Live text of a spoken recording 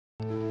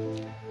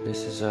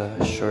This is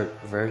a short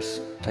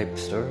verse type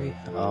story.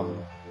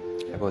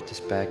 I wrote this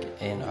back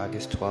in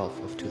August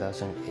 12th of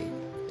 2008.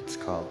 It's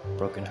called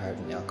Broken Heart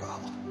and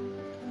Alcohol.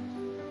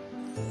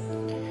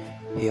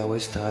 He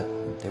always thought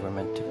they were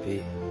meant to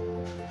be,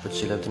 but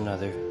she loved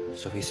another,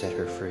 so he set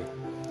her free.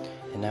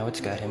 And now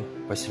it's got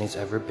him worse than he's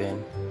ever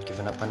been,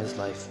 giving up on his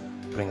life,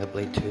 putting the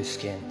blade to his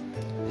skin.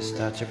 His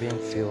thoughts are being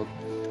fueled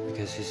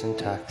because he's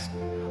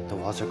intoxicated. The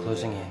walls are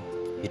closing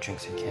in. He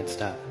drinks and can't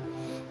stop.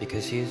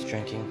 Because he is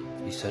drinking,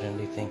 he's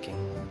suddenly thinking,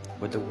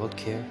 would the world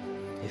care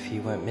if he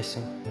went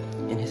missing?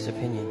 In his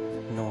opinion,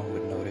 no one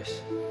would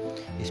notice.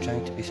 He's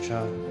trying to be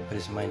strong, but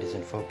his mind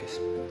isn't focused.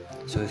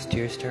 So his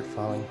tears start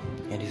falling,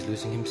 and he's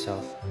losing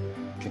himself.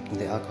 Drinking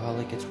the alcohol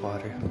like it's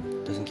water,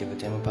 doesn't give a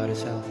damn about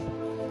his health.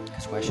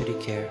 Cause why should he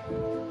care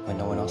when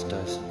no one else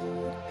does?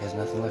 He has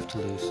nothing left to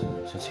lose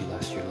since he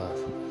lost your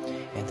love.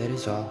 And that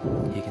is all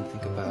he can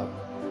think about.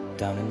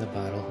 Down in the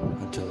bottle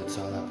until it's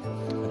all out,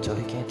 until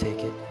he can't take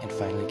it and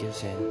finally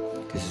gives in,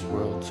 cause his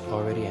world's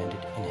already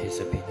ended in his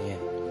opinion.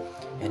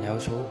 And now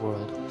his whole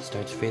world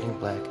starts fading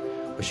black,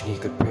 wishing he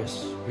could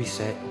press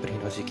reset, but he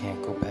knows he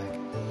can't go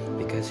back,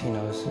 because he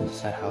knows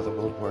it's not how the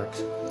world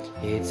works.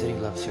 He hates that he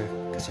loves her,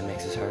 cause it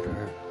makes his heart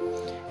hurt.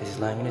 As he's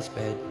lying in his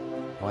bed,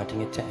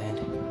 wanting it to end,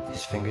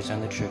 his finger's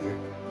on the trigger,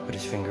 but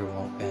his finger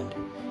won't bend.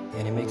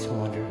 And it makes him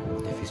wonder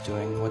if he's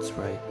doing what's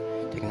right,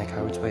 taking the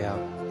coward's way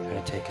out,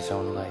 trying to take his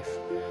own life.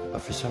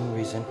 But for some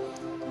reason,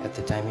 at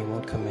the time he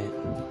won't commit.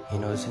 He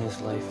knows in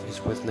his life is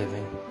worth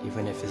living,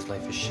 even if his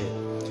life is shit.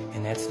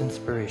 And that's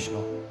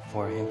inspirational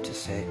for him to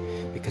say,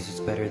 because it's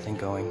better than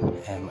going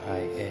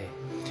MIA.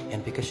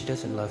 And because she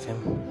doesn't love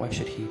him, why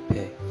should he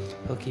pay?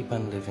 He'll keep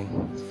on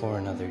living for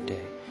another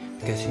day.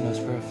 Because he knows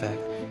for a fact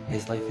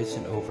his life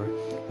isn't over,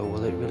 but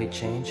will it really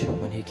change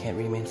when he can't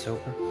remain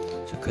sober?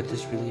 So could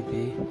this really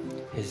be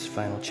his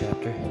final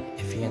chapter?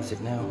 If he ends it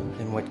now,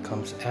 then what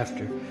comes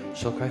after?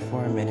 She'll cry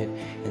for a minute,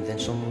 and then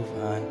she'll move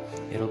on.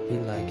 It'll be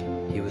like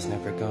he was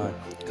never gone,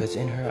 cause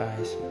in her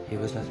eyes, he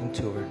was nothing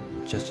to her,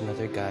 just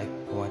another guy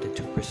who wanted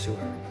to pursue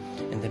her.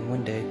 And then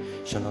one day,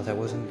 she'll know that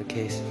wasn't the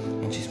case,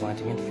 and she's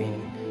wanting and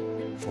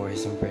fiending for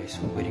his embrace,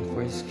 waiting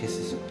for his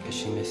kisses, cause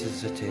she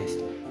misses the taste,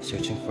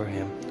 searching for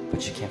him,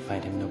 but she can't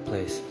find him no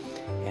place.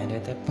 And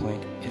at that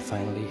point, it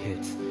finally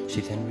hits.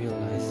 She then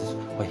realizes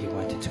why he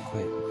wanted to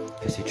quit,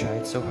 cause he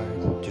tried so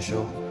hard to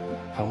show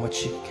how much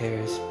she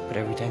cares, but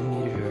every time he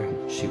needed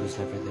her, she was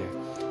never there.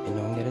 And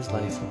knowing that his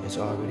life is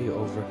already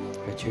over,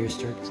 her tears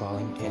start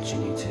falling and she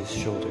needs his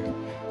shoulder.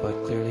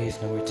 But clearly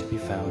he's nowhere to be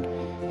found,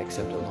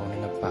 except alone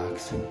in a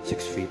box,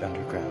 6 feet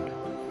underground.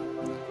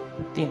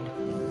 The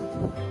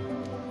end.